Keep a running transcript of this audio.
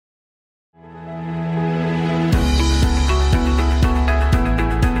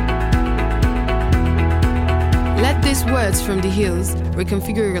Words from the Hills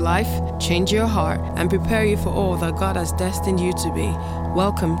reconfigure your life, change your heart, and prepare you for all that God has destined you to be.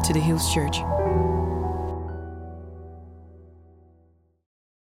 Welcome to the Hills Church.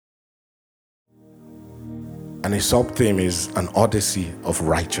 And his sub-theme is an odyssey of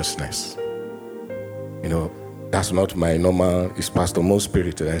righteousness. You know, that's not my normal, it's Pastor Mo's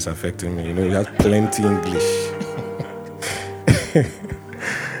spirit that is affecting me. You know, he has plenty English.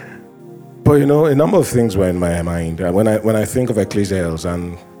 But you know, a number of things were in my mind. When I think of Ecclesia Hills,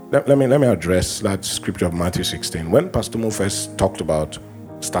 and let me address that scripture of Matthew 16. When Pastor Mo first talked about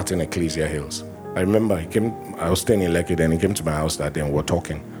starting Ecclesia Hills, I remember I was staying in Lekki then, he came to my house that day and we were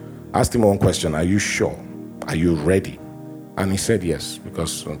talking. I asked him one question, are you sure? Are you ready? And he said yes,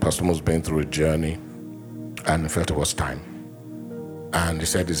 because Pastor Mo's been through a journey and he felt it was time. And he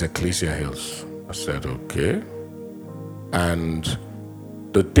said, it's Ecclesia Hills. I said, okay. And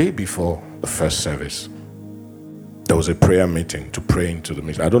the day before the first service, there was a prayer meeting to pray into the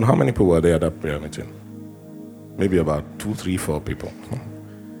meeting. I don't know how many people were there at that prayer meeting. Maybe about 2, 3, 4 people.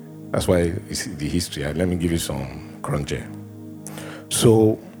 That's why you see the history. Let me give you some crunchy.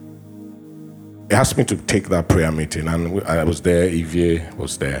 So he asked me to take that prayer meeting, and I was there, Evie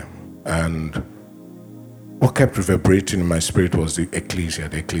was there. And what kept reverberating in my spirit was the ecclesia.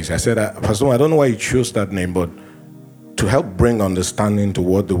 I said, Pastor, I don't know why you chose that name, but to help bring understanding to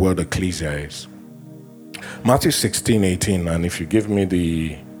what the word ecclesia is. Matthew 16:18, and if you give me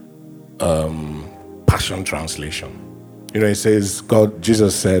the Passion Translation, you know, it says,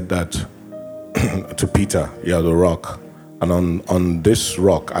 Jesus said that to Peter, you are the rock, and on this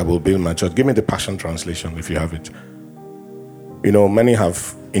rock I will build my church. Give me the Passion Translation if you have it. You know, many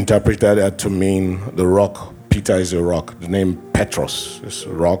have interpreted that to mean the rock. Peter is a rock. The name Petros is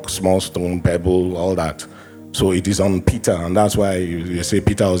rock, small stone, pebble, all that. So it is on Peter, and that's why you say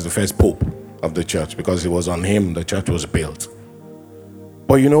Peter was the first pope of the church, because it was on him the church was built.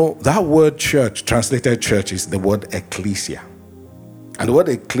 But you know, that word church, translated church, is the word ecclesia. And the word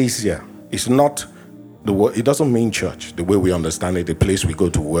ecclesia is not the word, it doesn't mean church the way we understand it, a place we go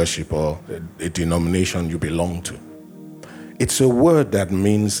to worship or a denomination you belong to. It's a word that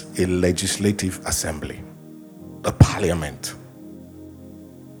means a legislative assembly, a parliament.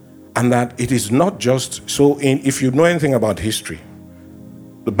 And that it is not just, if you know anything about history,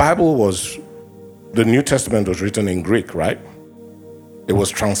 the New Testament was written in Greek, right? It was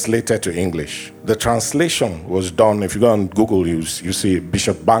translated to English. The translation was done, if you go on Google, you see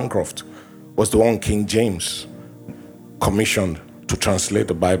Bishop Bancroft was the one King James commissioned to translate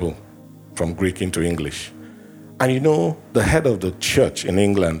the Bible from Greek into English. And you know, the head of the church in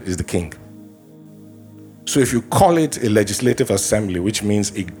England is the king. So if you call it a legislative assembly, which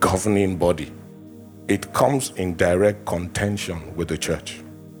means a governing body, it comes in direct contention with the church.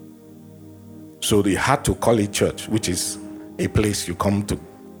 So they had to call it church, which is a place you come to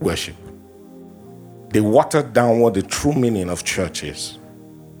worship. They watered down what the true meaning of church is.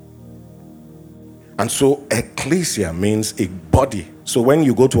 And so ecclesia means a body. So when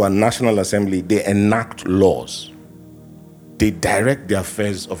you go to a national assembly, they enact laws. They direct the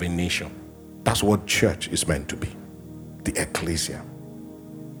affairs of a nation. That's what church is meant to be, the ecclesia.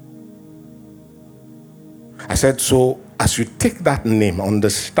 I said, so as you take that name,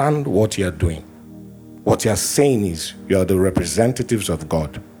 understand what you're doing. What you're saying is you are the representatives of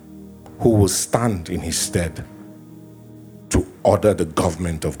God who will stand in his stead to order the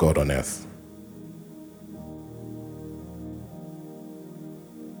government of God on earth.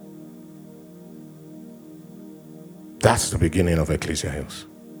 That's the beginning of Ecclesia Hills.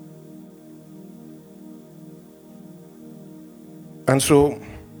 And so,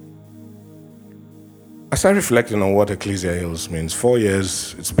 I started reflecting on what Ecclesia Hills means. 4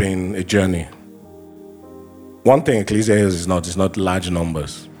 years, it's been a journey. One thing Ecclesia Hills is not large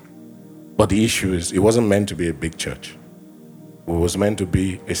numbers. But the issue is, it wasn't meant to be a big church. It was meant to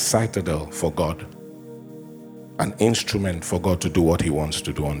be a citadel for God. An instrument for God to do what he wants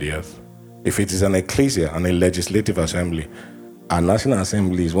to do on the earth. If it is an ecclesia and a legislative assembly, our National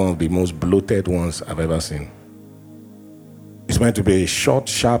Assembly is one of the most bloated ones I've ever seen. It's meant to be a short,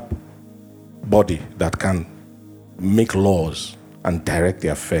 sharp body that can make laws and direct the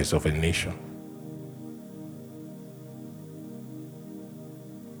affairs of a nation.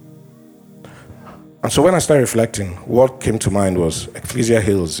 And so when I started reflecting, what came to mind was Ecclesia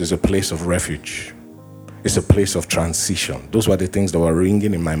Hills is a place of refuge. It's a place of transition. Those were the things that were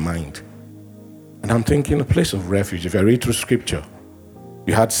ringing in my mind. And I'm thinking, a place of refuge, if I read through scripture,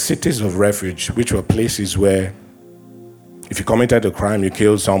 you had cities of refuge, which were places where if you committed a crime, you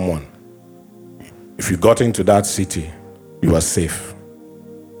killed someone. If you got into that city, you were safe.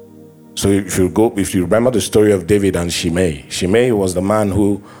 So if you remember the story of David and Shimei. Shimei was the man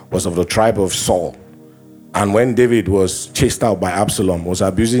who was of the tribe of Saul. And when David was chased out by Absalom, was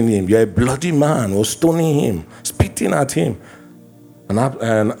abusing him, you're a bloody man, was stoning him, spitting at him. And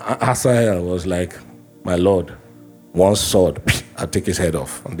Asahel was like, my lord, one sword, I'll take his head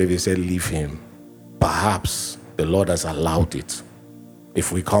off. And David said, leave him. Perhaps the Lord has allowed it.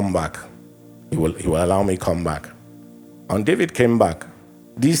 If we come back, he will allow me come back. And David came back.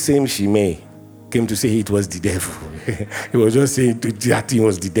 This same Shimei came to say it was the devil. He was just saying that thing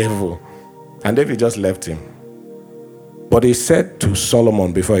was the devil. And David just left him. But he said to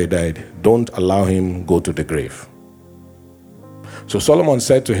Solomon before he died, don't allow him go to the grave. So Solomon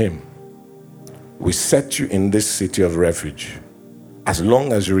said to him, we set you in this city of refuge. As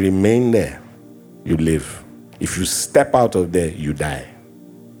long as you remain there, you live. If you step out of there, you die.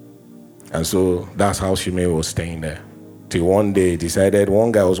 And so that's how Shimei was staying there. Till one day he decided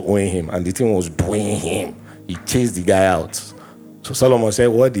one guy was owing him and the thing was doing him. He chased the guy out. So Solomon said,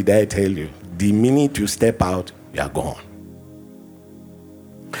 what did I tell you? The minute you step out, you are gone.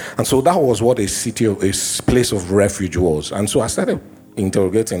 And so that was what a place of refuge was. And so I started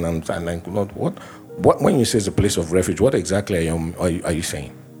interrogating and like, Lord, what when you say it's a place of refuge, what exactly are you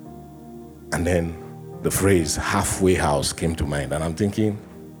saying? And then the phrase halfway house came to mind. And I'm thinking,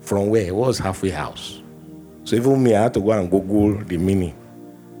 from where? What was halfway house? So even me, I had to go and Google the meaning.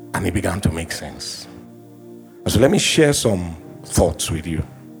 And it began to make sense. And so let me share some thoughts with you.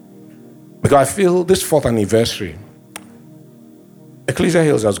 Because I feel this 4th anniversary, Ecclesia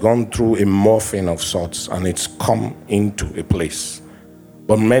Hills has gone through a morphing of sorts and it's come into a place.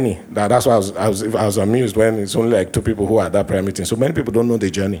 But many, that's why I was amused when it's only like 2 people who are at that prayer meeting. So many people don't know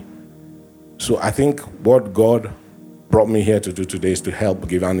the journey. So I think what God brought me here to do today is to help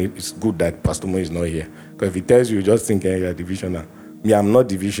give, and it's good that Pastor Mo is not here. Because if he tells you, just think you're divisional. Me, I'm not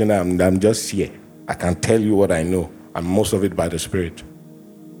divisional, I'm just here. I can tell you what I know, and most of it by the Spirit.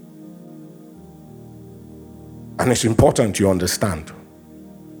 And it's important you understand.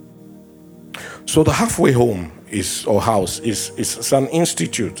 So the halfway home house is an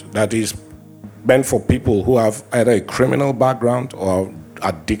institute that is meant for people who have either a criminal background or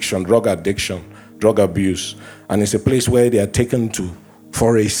addiction, drug abuse. And it's a place where they are taken to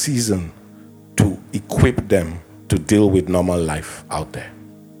for a season to equip them to deal with normal life out there.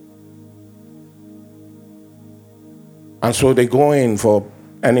 And so they go in for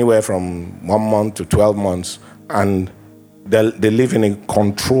anywhere from 1 month to 12 months, and they live in a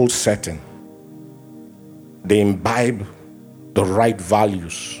controlled setting. They imbibe the right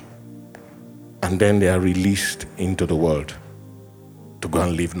values, and then they are released into the world to go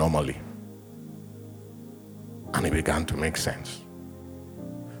and live normally. And it began to make sense.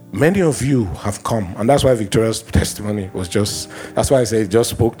 Many of you have come, and that's why Victoria's testimony was that's why I say it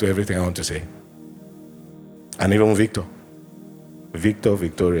just spoke to everything I want to say. And even Victoria.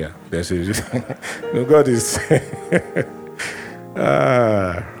 God is...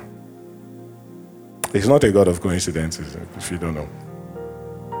 He's not a God of coincidences, if you don't know.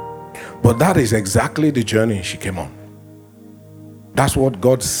 But that is exactly the journey she came on. That's what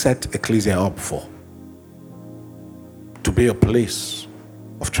God set Ecclesia up for. To be a place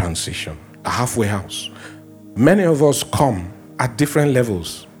of transition, a halfway house. Many of us come at different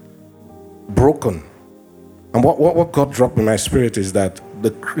levels, broken. And what God dropped in my spirit is that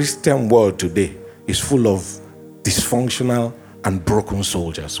the Christian world today is full of dysfunctional and broken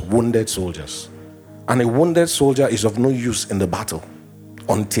soldiers, wounded soldiers. And a wounded soldier is of no use in the battle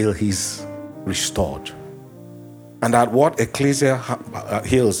until he's restored. And that what Ecclesia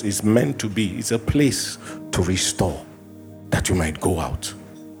Hills is meant to be is a place to restore, that you might go out.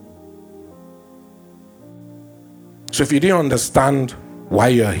 So if you didn't understand why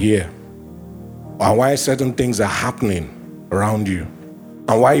you're here, or why certain things are happening around you,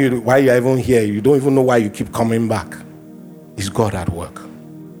 and why you're even here, you don't even know why you keep coming back, it's God at work.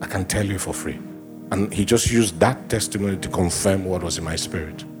 I can tell you for free. And he just used that testimony to confirm what was in my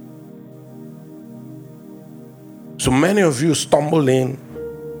spirit. So many of you stumble in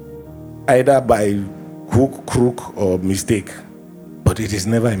either by hook, crook, or mistake. But it is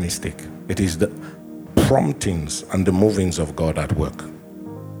never a mistake. It is the promptings and the movings of God at work.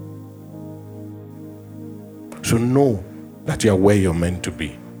 So know that you are where you're meant to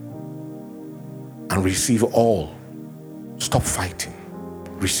be. And receive all. Stop fighting.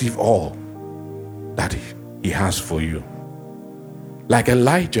 Receive all that he has for you. Like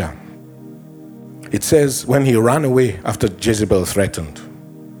Elijah, it says when he ran away after Jezebel threatened,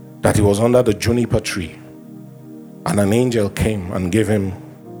 that he was under the juniper tree, and an angel came and gave him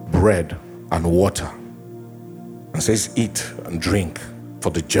bread and water and says, eat and drink for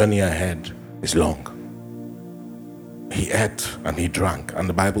the journey ahead is long. He ate and he drank, and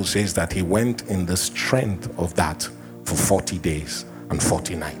the Bible says that he went in the strength of that for 40 days and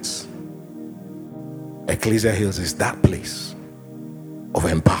 40 nights. Ecclesia Hills is that place of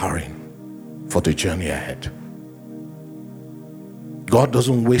empowering for the journey ahead. God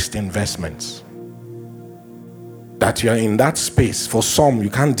doesn't waste investments. That you're in that space, for some, you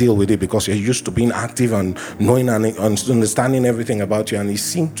can't deal with it because you're used to being active and knowing and understanding everything about you, and you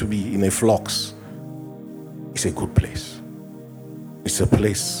seem to be in a flux. It's a good place. It's a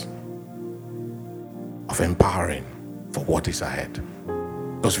place of empowering for what is ahead.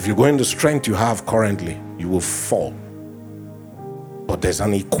 Because if you go in the strength you have currently, you will fall. But there's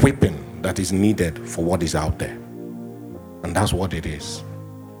an equipping that is needed for what is out there. And that's what it is.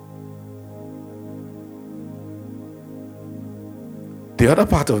 The other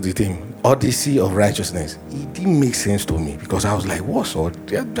part of the thing, Odyssey of Righteousness, it didn't make sense to me because I was like, what's all?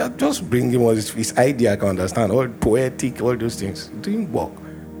 Just bring him all this idea I can understand, all poetic, all those things. It didn't work.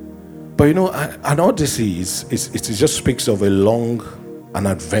 But you know, an Odyssey it just speaks of a long and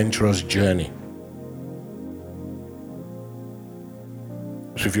adventurous journey.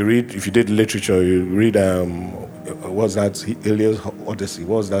 So if you did literature, you read what's that? Iliad's Odyssey.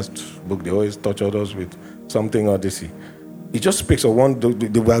 What's that book? They always tortured us with something Odyssey. It just speaks of one,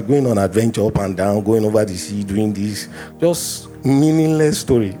 they were going on adventure up and down, going over the sea, doing this. Just meaningless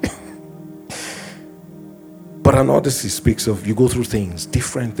story. But an Odyssey speaks of you go through things,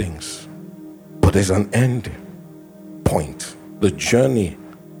 different things. But there's an end point. The journey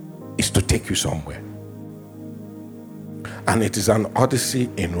is to take you somewhere. And it is an Odyssey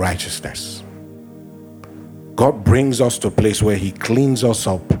in righteousness. God brings us to a place where he cleans us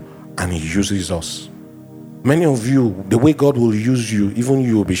up and he uses us. Many of you, the way God will use you, even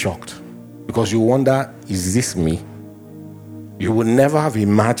you will be shocked. Because you wonder, is this me? You would never have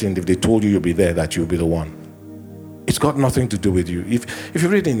imagined if they told you you'll be there, that you'll be the one. It's got nothing to do with you. If you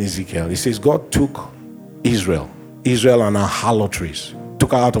read in Ezekiel, it says God took Israel and her harlotries,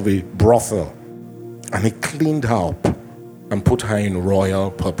 took her out of a brothel, and he cleaned her up and put her in royal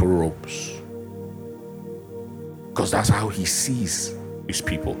purple robes. Because that's how he sees his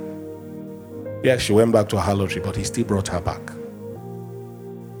people. Yeah, she went back to her harlotry, but he still brought her back.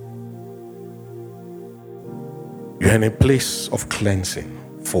 You're in a place of cleansing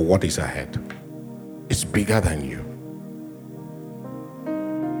for what is ahead. It's bigger than you.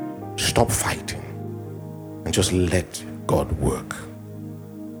 Stop fighting and just let God work.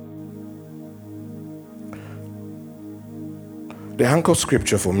 The anchor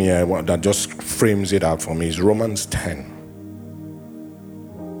scripture for me that just frames it out for me is Romans 10.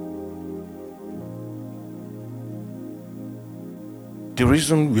 The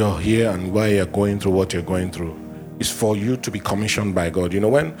reason you're here and why you're going through what you're going through is for you to be commissioned by God. You know,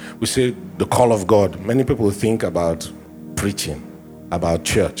 when we say the call of God, many people think about preaching, about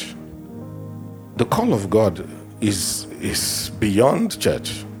church. The call of God is beyond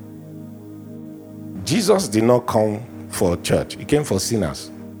church. Jesus did not come for church. He came for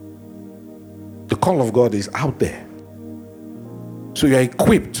sinners. The call of God is out there. So you're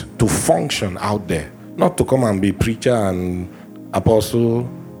equipped to function out there, not to come and be preacher and apostle,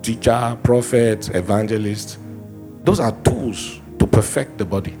 teacher, prophet, evangelist. Those are tools to perfect the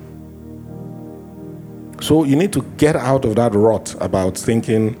body. So you need to get out of that rut about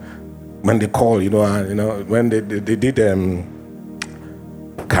thinking when they call, when they did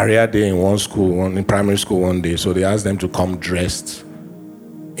career day in one school, in primary school one day. So they asked them to come dressed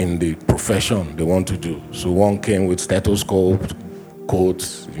in the profession they want to do. So one came with stethoscope, coat,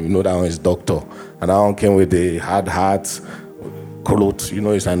 that one is doctor. And that one came with the hard hat, clothes,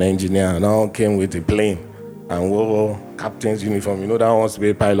 he's an engineer. And that one came with a plane and wore captain's uniform. That one wants to be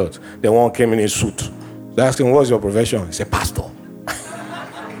a pilot. Then one came in a suit. They asked him, what's your profession? He said, pastor.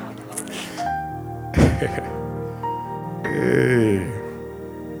 Hey.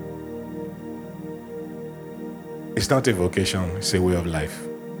 It's not a vocation, it's a way of life.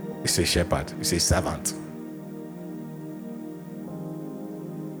 It's a shepherd, it's a servant.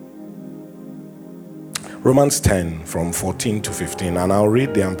 Romans 10 from 14 to 15, and I'll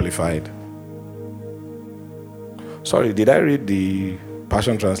read the Amplified. Sorry, did I read the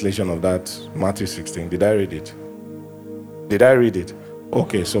Passion Translation of that Matthew 16? Did I read it? Did I read it?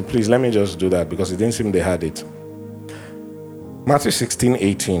 Okay, so please let me just do that because it didn't seem they had it. Matthew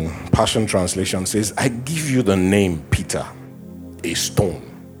 16:18, Passion Translation says, I give you the name Peter, a stone.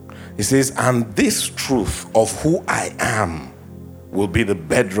 It says, and this truth of who I am will be the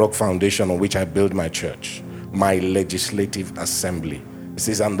bedrock foundation on which I build my church, my legislative assembly. It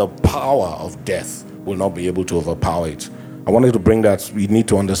says, and the power of death will not be able to overpower it. I wanted to bring that. We need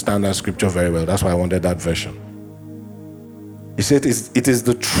to understand that scripture very well. That's why I wanted that version. He said, it is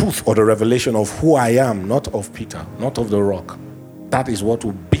the truth or the revelation of who I am, not of Peter, not of the rock. That is what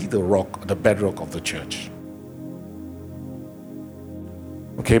will be the rock, the bedrock of the church.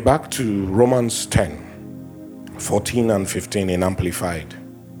 Okay, back to Romans 10, 14 and 15 in Amplified.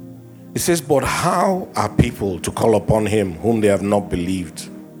 It says, but how are people to call upon him whom they have not believed,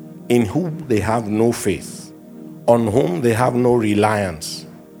 in whom they have no faith, on whom they have no reliance?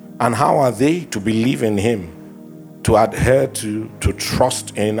 And how are they to believe in him, to adhere to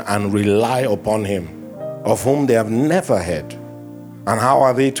trust in and rely upon him, of whom they have never heard? And how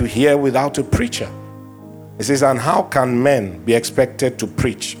are they to hear without a preacher? It says, and how can men be expected to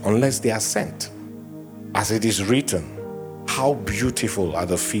preach unless they are sent? As it is written, how beautiful are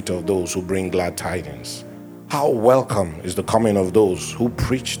the feet of those who bring glad tidings. How welcome is the coming of those who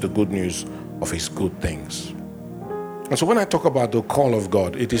preach the good news of his good things. And so when I talk about the call of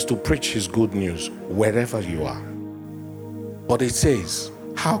God, it is to preach his good news wherever you are. But it says,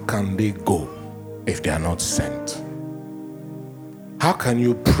 how can they go if they are not sent? How can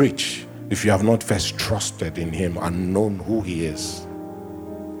you preach if you have not first trusted in him and known who he is?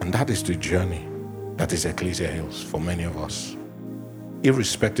 And that is the journey that is Ecclesia Hills for many of us,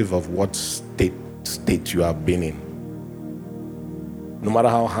 irrespective of what state you have been in. No matter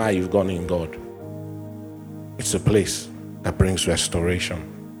how high you've gone in God, it's a place that brings restoration,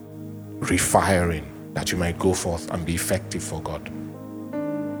 refiring, that you might go forth and be effective for God.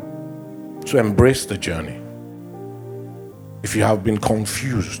 So embrace the journey. If you have been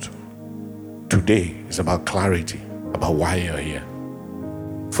confused, today is about clarity, about why you're here.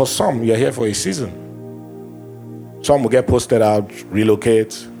 For some, you're here for a season. Some will get posted out,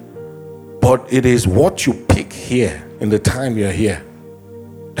 relocate. But it is what you pick here in the time you're here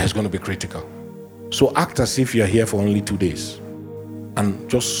that's going to be critical. So act as if you're here for only 2 days. And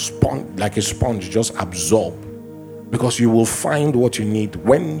just like a sponge, just absorb. Because you will find what you need.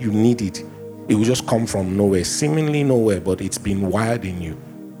 When you need it, it will just come from nowhere. Seemingly nowhere, but it's been wired in you.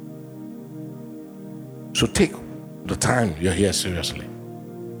 So take the time you're here seriously.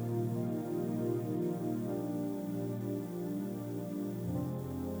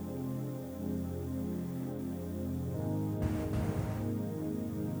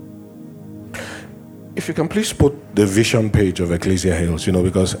 If you can please put the vision page of Ecclesia Hills,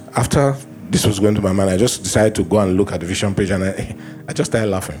 because after this was going to my mind, I just decided to go and look at the vision page, and I just started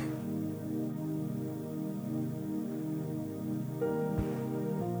laughing.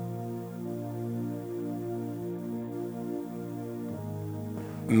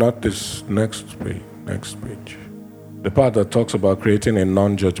 Not this next page. The part that talks about creating a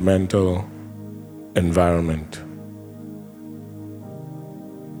non-judgmental environment.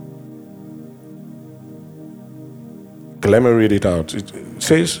 Let me read it out. It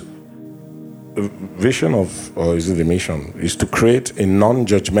says, the vision of, or is it the mission, is to create a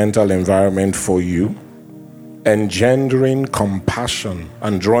non-judgmental environment for you, engendering compassion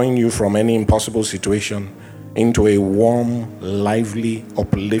and drawing you from any impossible situation into a warm, lively,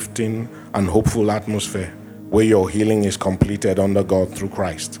 uplifting, and hopeful atmosphere where your healing is completed under God through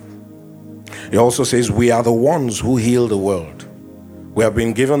Christ. It also says, we are the ones who heal the world. We have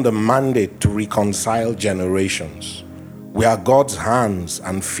been given the mandate to reconcile generations. We are God's hands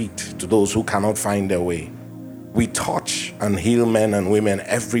and feet to those who cannot find their way. We touch and heal men and women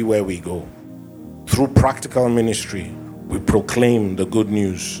everywhere we go. Through practical ministry, we proclaim the good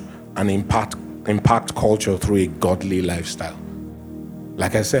news and impact culture through a godly lifestyle.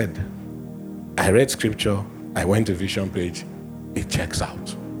 Like I said, I read scripture, I went to vision page, it checks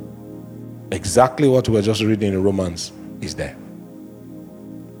out. Exactly what we were just reading in Romans is there.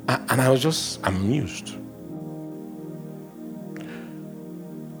 And I was just amused.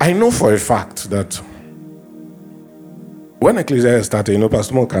 I know for a fact that when Ecclesia started,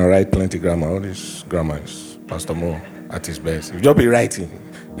 Pastor Mo can write plenty grammar. All this grammar is Pastor Mo at his best. He'll just be writing.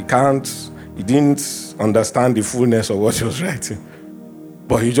 He didn't understand the fullness of what he was writing.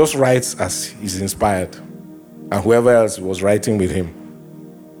 But he just writes as he's inspired. And whoever else was writing with him.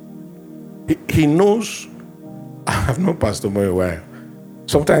 He knows, I have known Pastor Mo a while.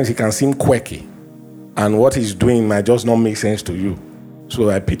 Sometimes he can seem quirky. And what he's doing might just not make sense to you. So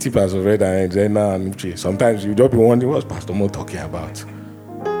I pity Pastor Red and Jenna and Uche. Sometimes you just be wondering what's Pastor Mo talking about.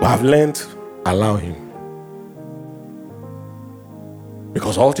 But I've learned, allow him.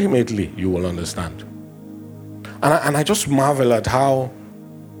 Because ultimately you will understand. And I just marvel at how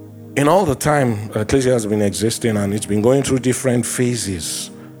in all the time Ecclesia has been existing and it's been going through different phases.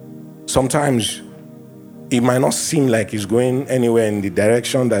 Sometimes it might not seem like it's going anywhere in the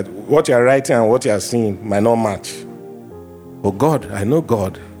direction that what you're writing and what you're seeing might not match. But God, I know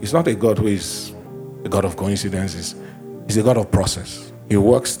God, is not a God who is a God of coincidences. He's a God of process. He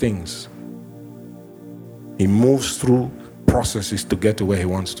works things. He moves through processes to get to where he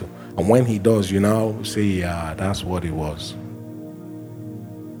wants to. And when he does, you now say, yeah, that's what it was.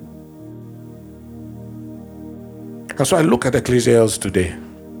 And so I look at Ecclesiastes today,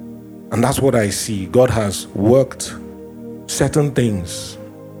 and that's what I see. God has worked certain things.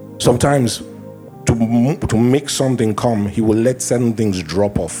 Sometimes to make something come, he will let certain things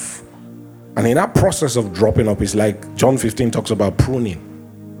drop off. And in that process of dropping up, it's like John 15 talks about pruning.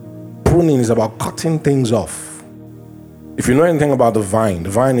 Pruning is about cutting things off. If you know anything about the vine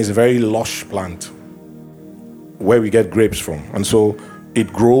is a very lush plant where we get grapes from. And so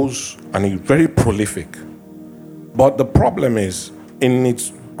it grows and it's very prolific. But the problem is, in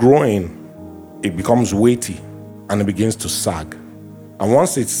its growing, it becomes weighty and it begins to sag. And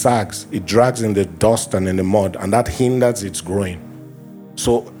once it sags, it drags in the dust and in the mud, and that hinders its growing.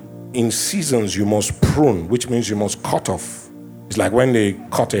 So in seasons, you must prune, which means you must cut off. It's like when they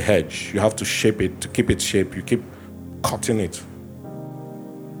cut a hedge, you have to shape it. To keep its shape, you keep cutting it.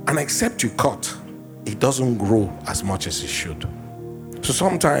 And except you cut, it doesn't grow as much as it should. So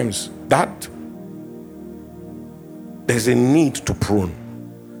sometimes there's a need to prune.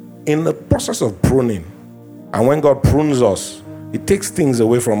 In the process of pruning, and when God prunes us, it takes things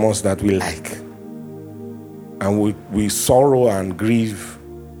away from us that we like. And we sorrow and grieve.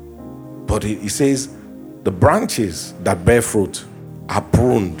 But he says, the branches that bear fruit are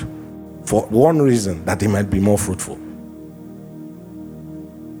pruned for one reason, that they might be more fruitful.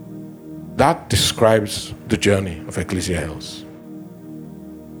 That describes the journey of Ecclesiastes.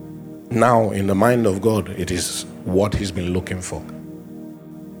 Now, in the mind of God, it is what he's been looking for.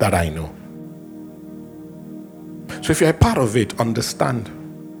 That I know. So if you're a part of it, understand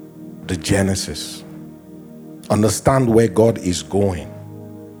the genesis. Understand where God is going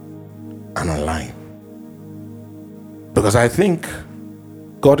and align. Because I think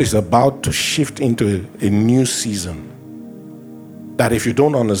God is about to shift into a new season that if you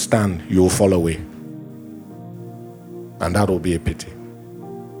don't understand, you'll fall away. And that will be a pity.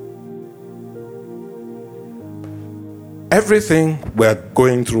 Everything we're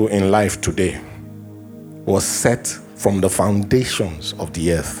going through in life today was set from the foundations of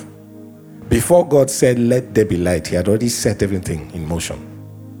the earth. Before God said, let there be light, he had already set everything in motion.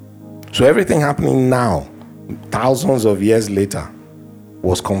 So everything happening now, thousands of years later,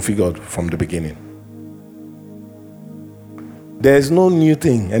 was configured from the beginning. There's no new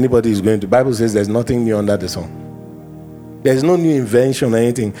thing anybody is going to. The Bible says there's nothing new under the sun. There's no new invention or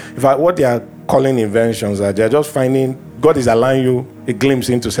anything. In fact, what they are calling inventions are they're just finding God is allowing you a glimpse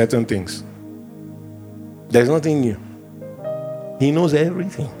into certain things. There's nothing new. He knows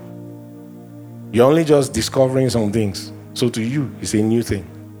everything. You're only just discovering some things. So to you, it's a new thing.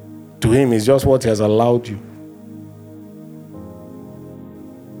 To him, it's just what he has allowed you.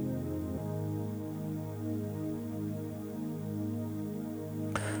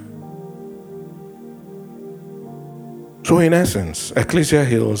 So in essence, Ecclesia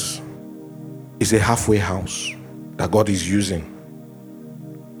Hills is a halfway house that God is using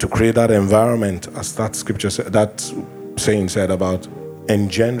to create that environment, as that scripture said, that saying said about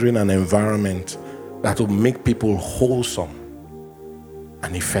engendering an environment that will make people wholesome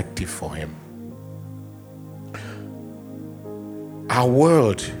and effective for him. Our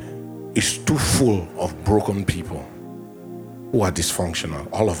world is too full of broken people who are dysfunctional.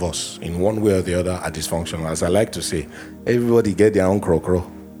 All of us, in one way or the other, are dysfunctional. As I like to say, everybody get their own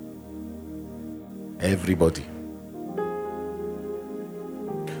crow. Everybody.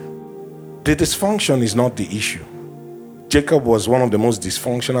 The dysfunction is not the issue. Jacob was one of the most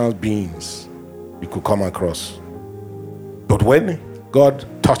dysfunctional beings you could come across. But when God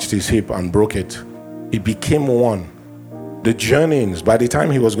touched his hip and broke it, he became one. The journeyings, by the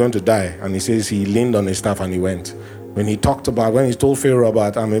time he was going to die, and he says he leaned on his staff and he went. When he told Pharaoh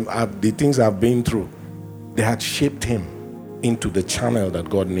about the things I've been through, they had shaped him into the channel that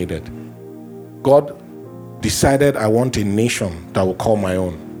God needed. God decided, I want a nation that will call my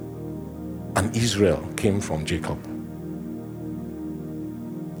own. And Israel came from Jacob.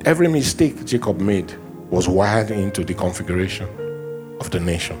 Every mistake Jacob made was wired into the configuration of the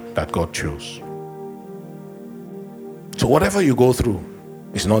nation that God chose. So whatever you go through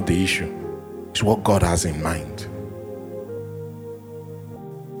is not the issue. It's what God has in mind.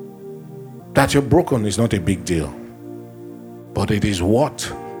 That you're broken is not a big deal. But it is what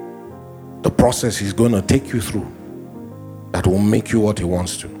the process is going to take you through that will make you what he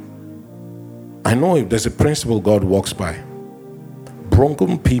wants to. I know if there's a principle God walks by,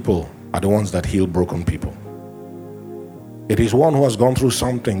 broken people are the ones that heal broken people. It is one who has gone through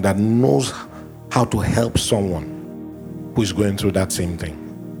something that knows how to help someone who is going through that same thing.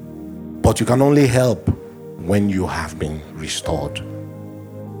 But you can only help when you have been restored.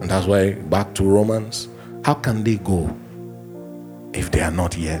 And that's why, back to Romans, how can they go if they are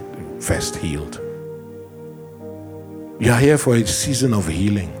not yet first healed? You are here for a season of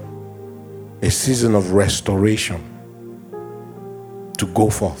healing, a season of restoration, to go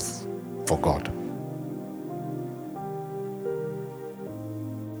forth for God.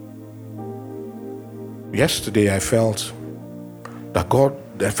 Yesterday I felt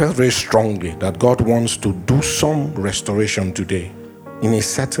very strongly that God wants to do some restoration today in a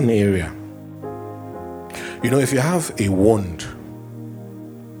certain area. You know, if you have a wound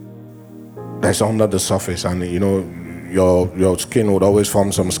that's under the surface and your skin would always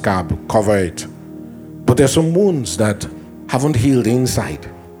form some scab, cover it. But there's some wounds that haven't healed inside.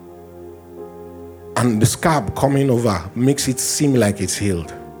 And the scab coming over makes it seem like it's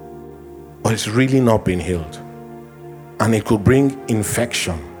healed. But it's really not been healed. And it could bring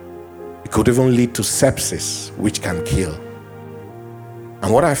infection. It could even lead to sepsis, which can kill.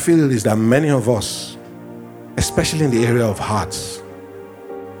 And what I feel is that many of us, especially in the area of hearts,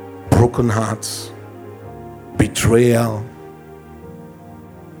 broken hearts, betrayal,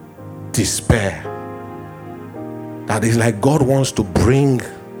 despair, that is like God wants to bring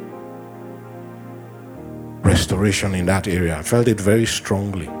restoration in that area. I felt it very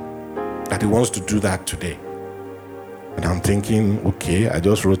strongly that He wants to do that today. And I'm thinking, okay, I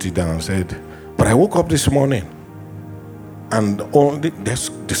just wrote it down and said, but I woke up this morning and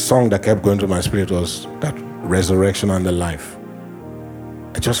the song that kept going to my spirit was that resurrection and the life.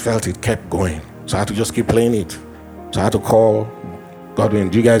 I just felt it kept going. So I had to just keep playing it. So I had to call Godwin.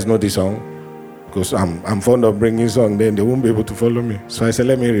 Do you guys know this song? Because I'm fond of bringing song, then they won't be able to follow me. So I said,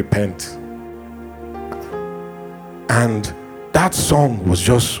 let me repent. And that song was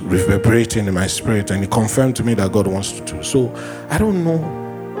just reverberating in my spirit, and it confirmed to me that God wants to do. So I don't know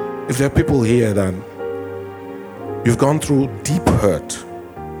if there are people here that you've gone through deep hurt,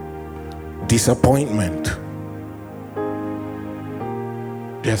 disappointment.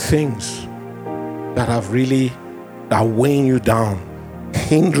 There are things that are weighing you down,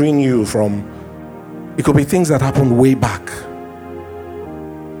 hindering you from, it could be things that happened way back.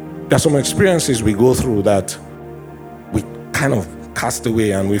 There are some experiences we go through that we kind of cast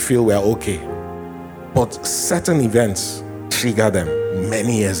away and we feel we're okay. But certain events trigger them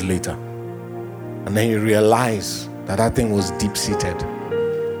many years later. And then you realize that thing was deep-seated.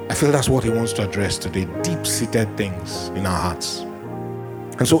 I feel that's what He wants to address today, deep-seated things in our hearts.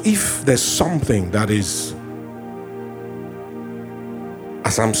 And so if there's something that is,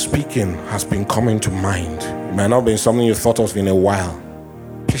 as I'm speaking, has been coming to mind, it might not have been something you thought of in a while,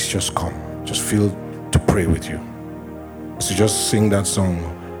 please just come. Just feel to pray with you. So just sing that song.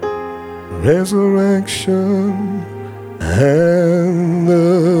 Resurrection and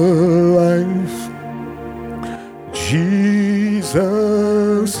the life. Jesus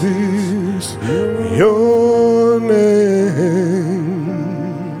is your name.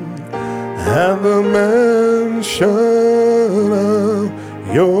 And the mention of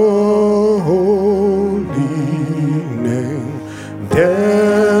your holy name,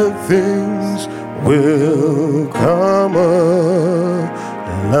 dead things will come alive.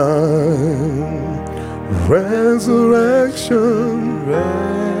 Resurrection,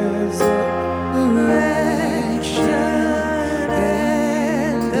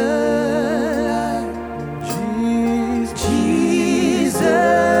 and the life.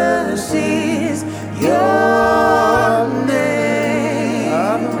 Jesus is your name.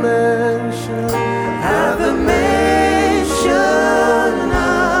 At the mention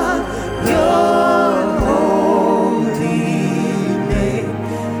of your holy name,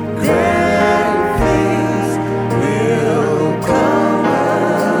 great things will come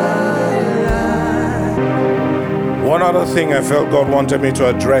alive. One other thing I felt God wanted me to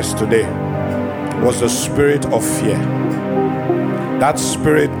address today was the spirit of fear. That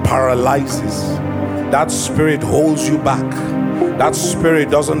spirit paralyzes. That spirit holds you back. That spirit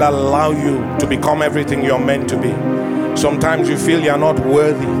doesn't allow you to become everything you're meant to be. Sometimes you feel you're not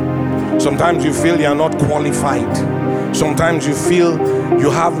worthy. Sometimes you feel you're not qualified. Sometimes you feel you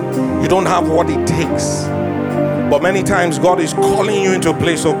don't have what it takes. But many times God is calling you into a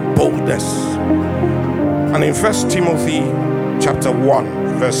place of boldness. And in 1 Timothy chapter 1,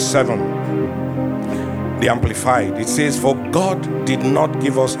 verse 7, the Amplified, it says, "For God did not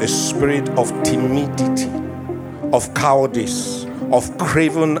give us a spirit of timidity, of cowardice, of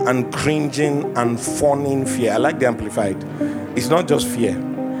craven and cringing and fawning fear." I like the Amplified. It's not just fear.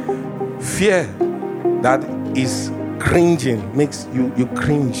 Fear that is cringing, makes you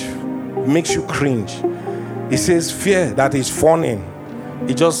cringe, makes you cringe. It says fear that is fawning.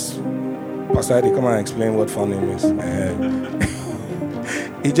 It just, Pastor Eddie, come and explain what fawning means.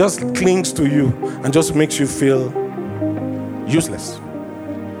 It just clings to you and just makes you feel useless.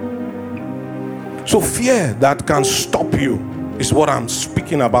 So fear that can stop you is what I'm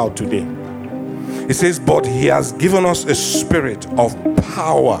speaking about today. It says, but he has given us a spirit of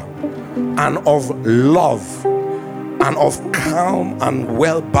power and of love and of calm and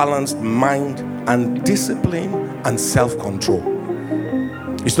well-balanced mind and discipline and self-control.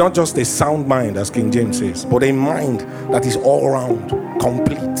 It's not just a sound mind, as King James says, but a mind that is all around,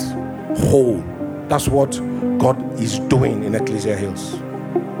 complete, whole. That's what God is doing in Ecclesia Hills.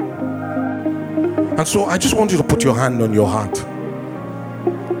 And so I just want you to put your hand on your heart.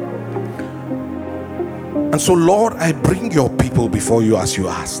 And so, Lord, I bring your people before you as you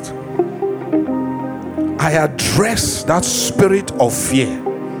asked. I address that spirit of fear,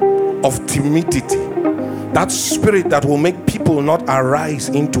 of timidity, that spirit that will make people not arise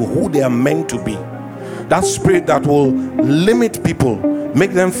into who they are meant to be, that spirit that will limit people,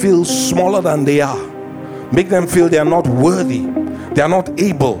 make them feel smaller than they are, make them feel they are not worthy, they are not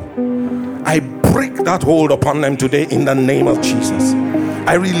able. I break that hold upon them today in the name of Jesus.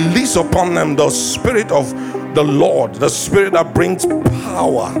 I release upon them the spirit of the Lord, the spirit that brings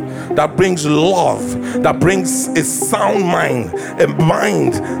power, that brings love, that brings a sound mind, a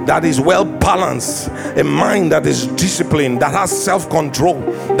mind that is well balanced, a mind that is disciplined, that has self-control,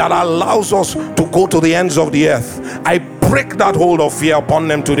 that allows us to go to the ends of the earth. I break that hold of fear upon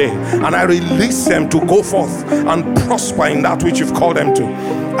them today, and I release them to go forth and prosper in that which you've called them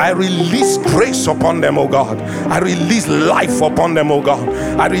to. I release grace upon them, oh God. I release life upon them, oh God.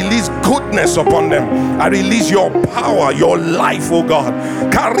 I release goodness upon them. I release your power, your life, oh God.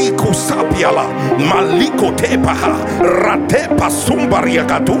 Kariku sapiala, maliko tepaha, ratepa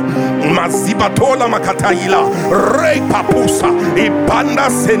sumbariakatu, mazibatola makataila, rei papusa, ibanda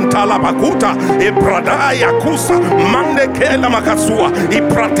sentala bakuta, ibradaya kusa, mandekela makasua,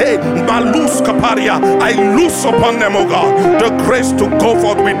 iprate, malus kaparia. I loose upon them, oh God, the grace to go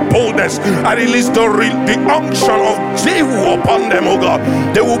forth with boldness. I release the unction of Jehu upon them, oh God.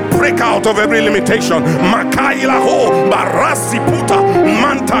 They will break out of every limitation. Makaila ho barasi puta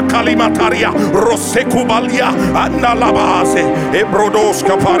manta kalimataria rosekubalia andalabase ebrodos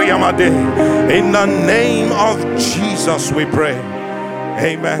kaparia made. In the name of Jesus we pray.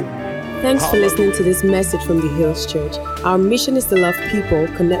 Amen. Thanks for listening to this message from the Hills Church. Our mission is to love people,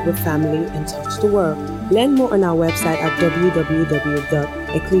 connect with family, and touch the world. Learn more on our website at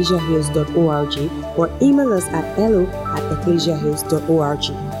www.ecclesiahills.org or email us at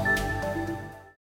hello@ecclesiahills.org.